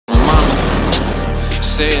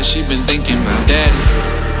said she been thinking about daddy.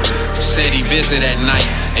 Said he visit at night,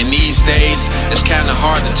 and these days it's kinda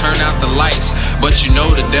hard to turn out the lights. But you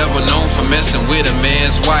know the devil known for messing with a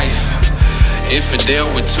man's wife. Infidel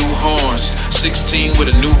with 2 horns, 16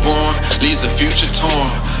 with a newborn, leaves a future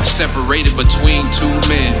torn, separated between 2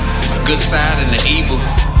 men, good side and the evil.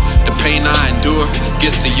 The pain I endure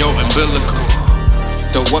gets to your umbilical.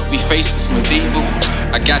 Though what we face is medieval,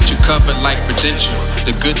 I got you covered like Prudential.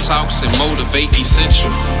 The good talks and motivate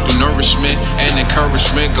essential. Through nourishment and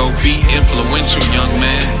encouragement, go be influential, young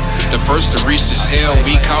man. The first to reach this hell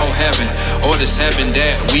we call heaven, or this heaven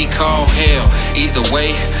that we call hell. Either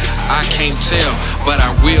way, I can't tell, but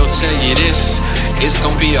I will tell you this: it's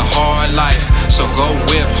gonna be a hard life. So go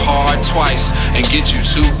whip hard twice and get you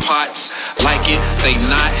 2 pots. Like it, they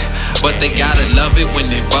not, but they gotta love it when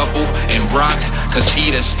they bubble and rock. Cause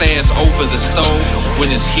he that stands over the stove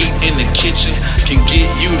when it's heat in the kitchen can get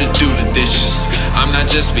you to do the dishes. I'm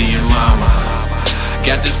not just being mama,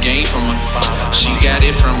 got this game from her, she got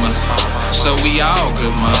it from her. So we all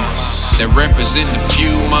good mamas that represent the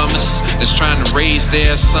few mamas that's trying to raise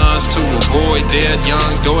their sons to avoid their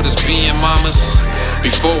young daughters being mamas.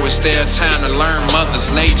 Before it's their time to learn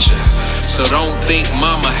mother's nature. So don't think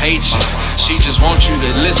mama hates you, she just wants you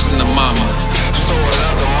to listen to mama. So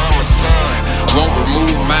another mama's son won't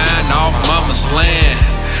remove mine off mama's land,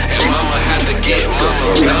 and mama had to get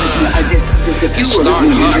mama's gun and start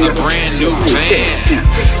her a brand new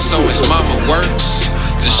band. So it's mama works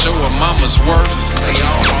to show her mama's worth. Say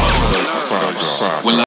all mama's nerves.